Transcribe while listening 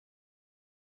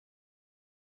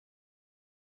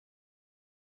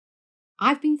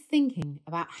I've been thinking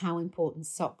about how important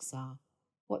socks are,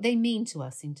 what they mean to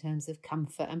us in terms of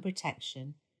comfort and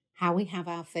protection, how we have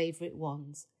our favourite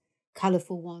ones,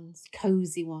 colourful ones,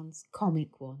 cosy ones,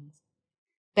 comic ones.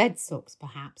 Bed socks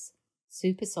perhaps,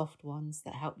 super soft ones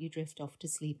that help you drift off to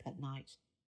sleep at night.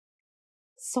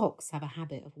 Socks have a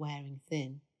habit of wearing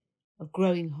thin, of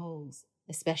growing holes,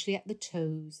 especially at the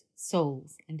toes,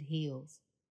 soles and heels.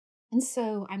 And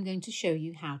so I'm going to show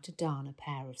you how to darn a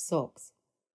pair of socks,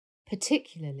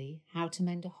 particularly how to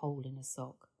mend a hole in a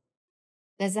sock.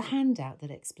 There's a handout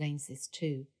that explains this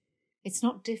too. It's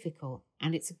not difficult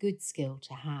and it's a good skill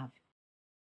to have.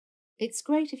 It's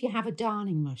great if you have a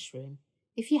darning mushroom.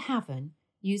 If you haven't,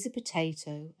 use a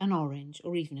potato, an orange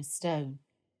or even a stone.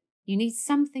 You need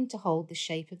something to hold the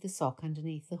shape of the sock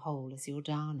underneath the hole as you're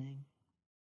darning.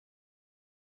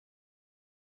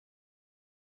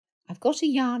 I've got a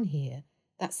yarn here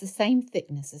that's the same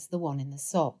thickness as the one in the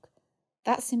sock.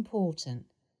 That's important.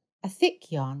 A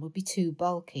thick yarn would be too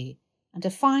bulky and a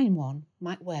fine one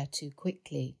might wear too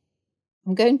quickly.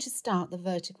 I'm going to start the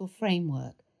vertical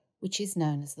framework, which is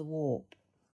known as the warp.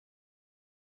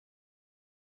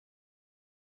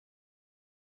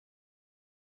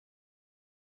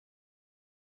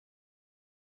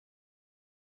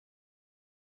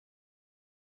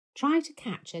 Try to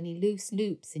catch any loose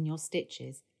loops in your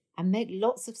stitches and make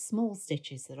lots of small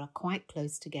stitches that are quite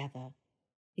close together.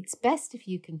 It's best if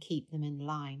you can keep them in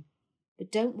line,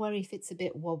 but don't worry if it's a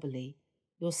bit wobbly.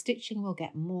 Your stitching will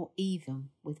get more even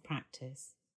with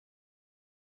practice.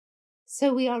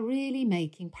 So we are really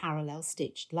making parallel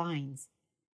stitched lines.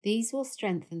 These will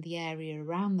strengthen the area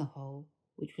around the hole,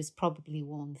 which was probably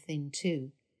worn thin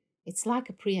too. It's like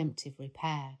a preemptive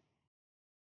repair.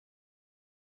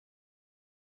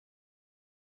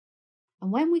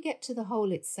 And when we get to the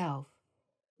hole itself,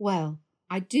 well,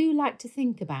 I do like to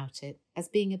think about it as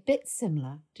being a bit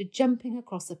similar to jumping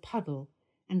across a puddle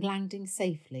and landing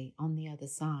safely on the other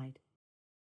side.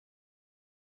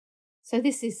 So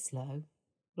this is slow,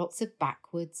 lots of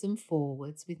backwards and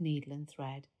forwards with needle and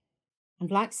thread. And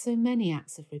like so many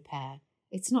acts of repair,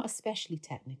 it's not especially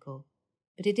technical,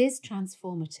 but it is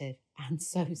transformative and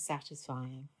so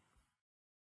satisfying.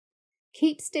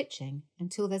 Keep stitching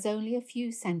until there's only a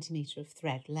few centimetres of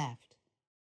thread left.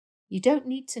 You don't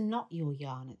need to knot your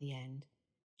yarn at the end.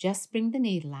 Just bring the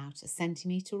needle out a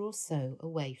centimetre or so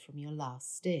away from your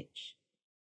last stitch.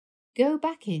 Go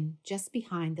back in just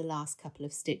behind the last couple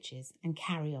of stitches and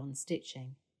carry on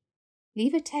stitching.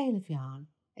 Leave a tail of yarn.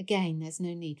 Again, there's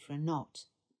no need for a knot.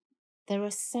 There are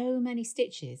so many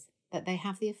stitches that they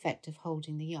have the effect of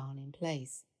holding the yarn in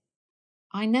place.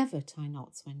 I never tie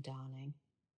knots when darning,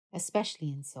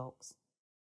 especially in socks.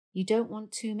 You don't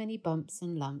want too many bumps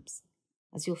and lumps,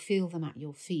 as you'll feel them at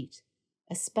your feet,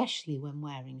 especially when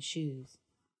wearing shoes.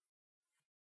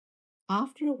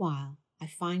 After a while, I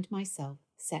find myself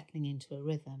settling into a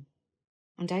rhythm,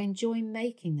 and I enjoy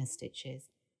making the stitches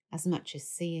as much as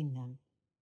seeing them.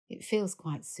 It feels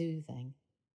quite soothing,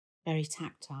 very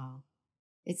tactile.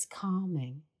 It's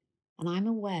calming, and I'm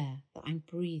aware that I'm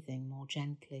breathing more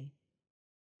gently.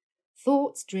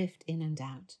 Thoughts drift in and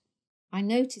out. I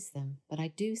notice them, but I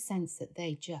do sense that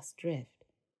they just drift.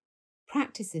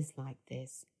 Practices like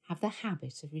this have the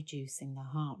habit of reducing the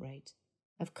heart rate,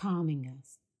 of calming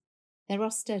us. There are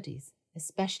studies,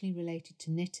 especially related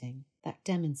to knitting, that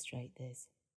demonstrate this.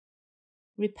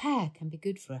 Repair can be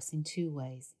good for us in two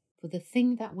ways, for the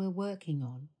thing that we're working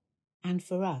on, and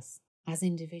for us as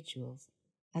individuals,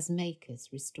 as makers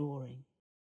restoring.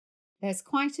 There's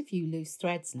quite a few loose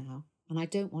threads now, and I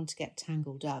don't want to get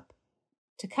tangled up.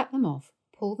 To cut them off,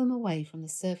 pull them away from the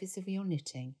surface of your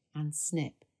knitting and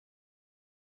snip.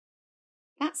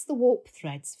 That's the warp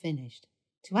threads finished.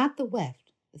 To add the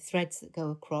weft, the threads that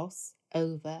go across,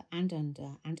 over and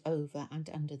under and over and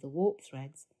under the warp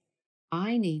threads,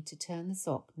 I need to turn the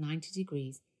sock 90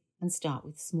 degrees and start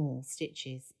with small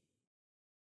stitches.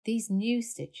 These new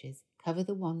stitches cover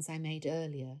the ones I made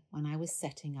earlier when I was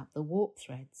setting up the warp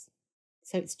threads,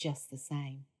 so it's just the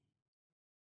same.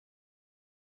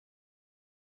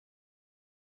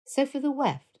 So for the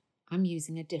weft, I'm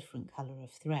using a different colour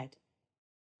of thread.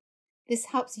 This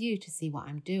helps you to see what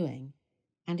I'm doing,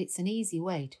 and it's an easy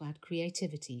way to add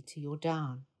creativity to your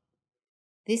darn.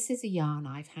 This is a yarn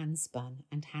I've hand spun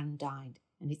and hand dyed,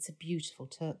 and it's a beautiful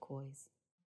turquoise.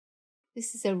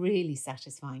 This is a really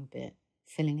satisfying bit,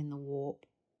 filling in the warp,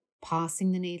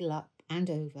 passing the needle up and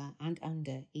over and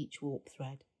under each warp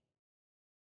thread.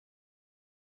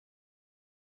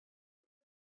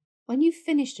 When you've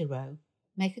finished a row,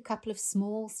 make a couple of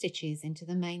small stitches into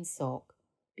the main sock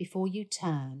before you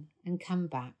turn and come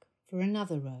back for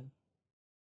another row.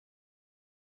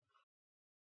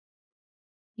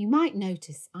 You might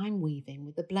notice I'm weaving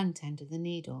with the blunt end of the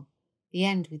needle, the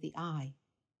end with the eye.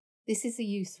 This is a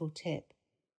useful tip,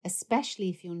 especially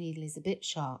if your needle is a bit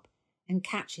sharp and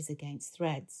catches against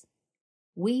threads.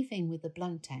 Weaving with the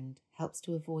blunt end helps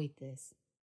to avoid this.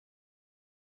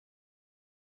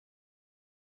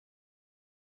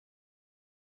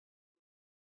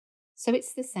 So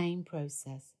it's the same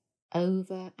process,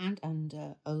 over and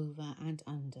under, over and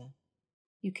under.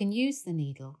 You can use the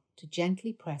needle to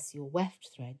gently press your weft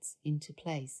threads into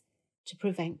place to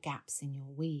prevent gaps in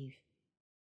your weave.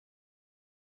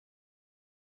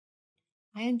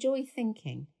 I enjoy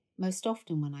thinking, most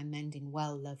often when I'm mending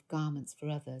well-loved garments for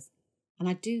others, and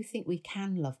I do think we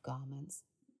can love garments,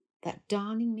 that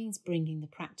darning means bringing the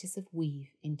practice of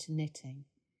weave into knitting.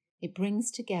 It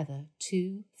brings together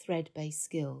two thread-based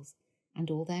skills and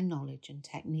all their knowledge and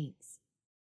techniques.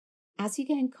 As you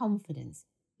gain confidence,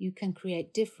 you can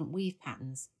create different weave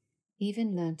patterns,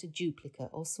 even learn to duplicate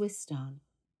or Swiss darn.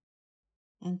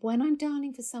 And when I'm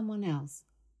darning for someone else,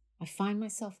 I find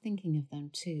myself thinking of them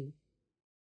too,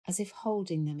 as if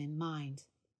holding them in mind,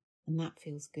 and that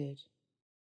feels good.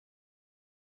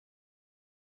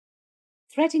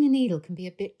 Threading a needle can be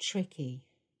a bit tricky.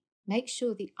 Make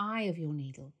sure the eye of your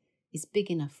needle is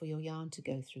big enough for your yarn to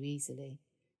go through easily,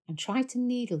 and try to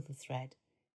needle the thread,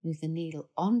 move the needle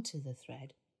onto the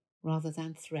thread rather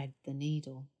than thread the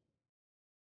needle.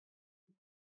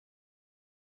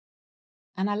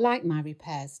 And I like my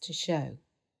repairs to show,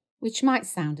 which might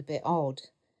sound a bit odd,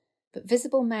 but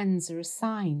visible mends are a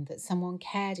sign that someone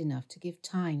cared enough to give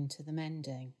time to the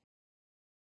mending.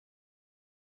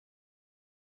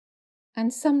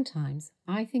 And sometimes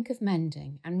I think of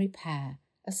mending and repair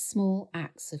as small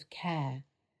acts of care,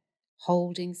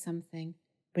 holding something,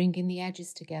 bringing the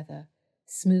edges together,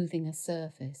 smoothing a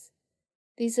surface.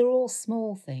 These are all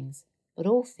small things, but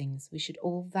all things we should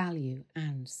all value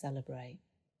and celebrate.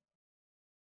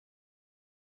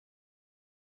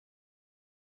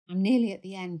 I'm nearly at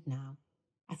the end now.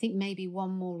 I think maybe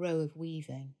one more row of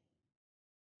weaving.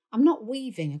 I'm not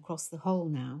weaving across the whole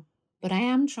now, but I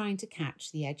am trying to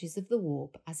catch the edges of the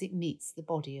warp as it meets the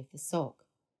body of the sock.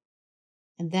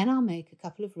 And then I'll make a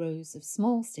couple of rows of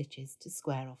small stitches to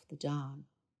square off the darn.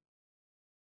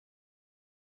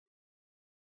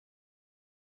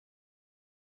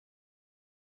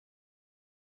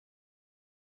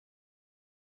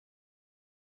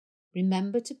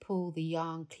 Remember to pull the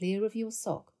yarn clear of your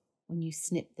sock when you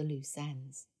snip the loose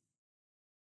ends.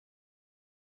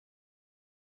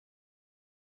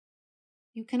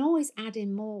 You can always add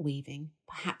in more weaving,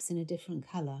 perhaps in a different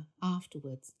colour,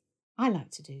 afterwards. I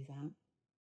like to do that.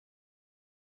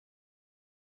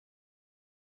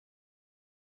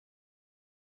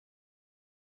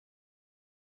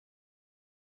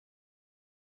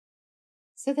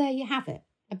 So there you have it,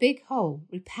 a big hole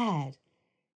repaired.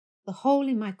 The hole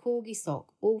in my Corgi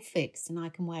sock all fixed and I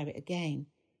can wear it again.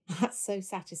 That's so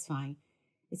satisfying.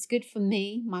 It's good for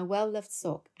me, my well-loved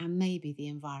sock, and maybe the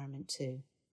environment too.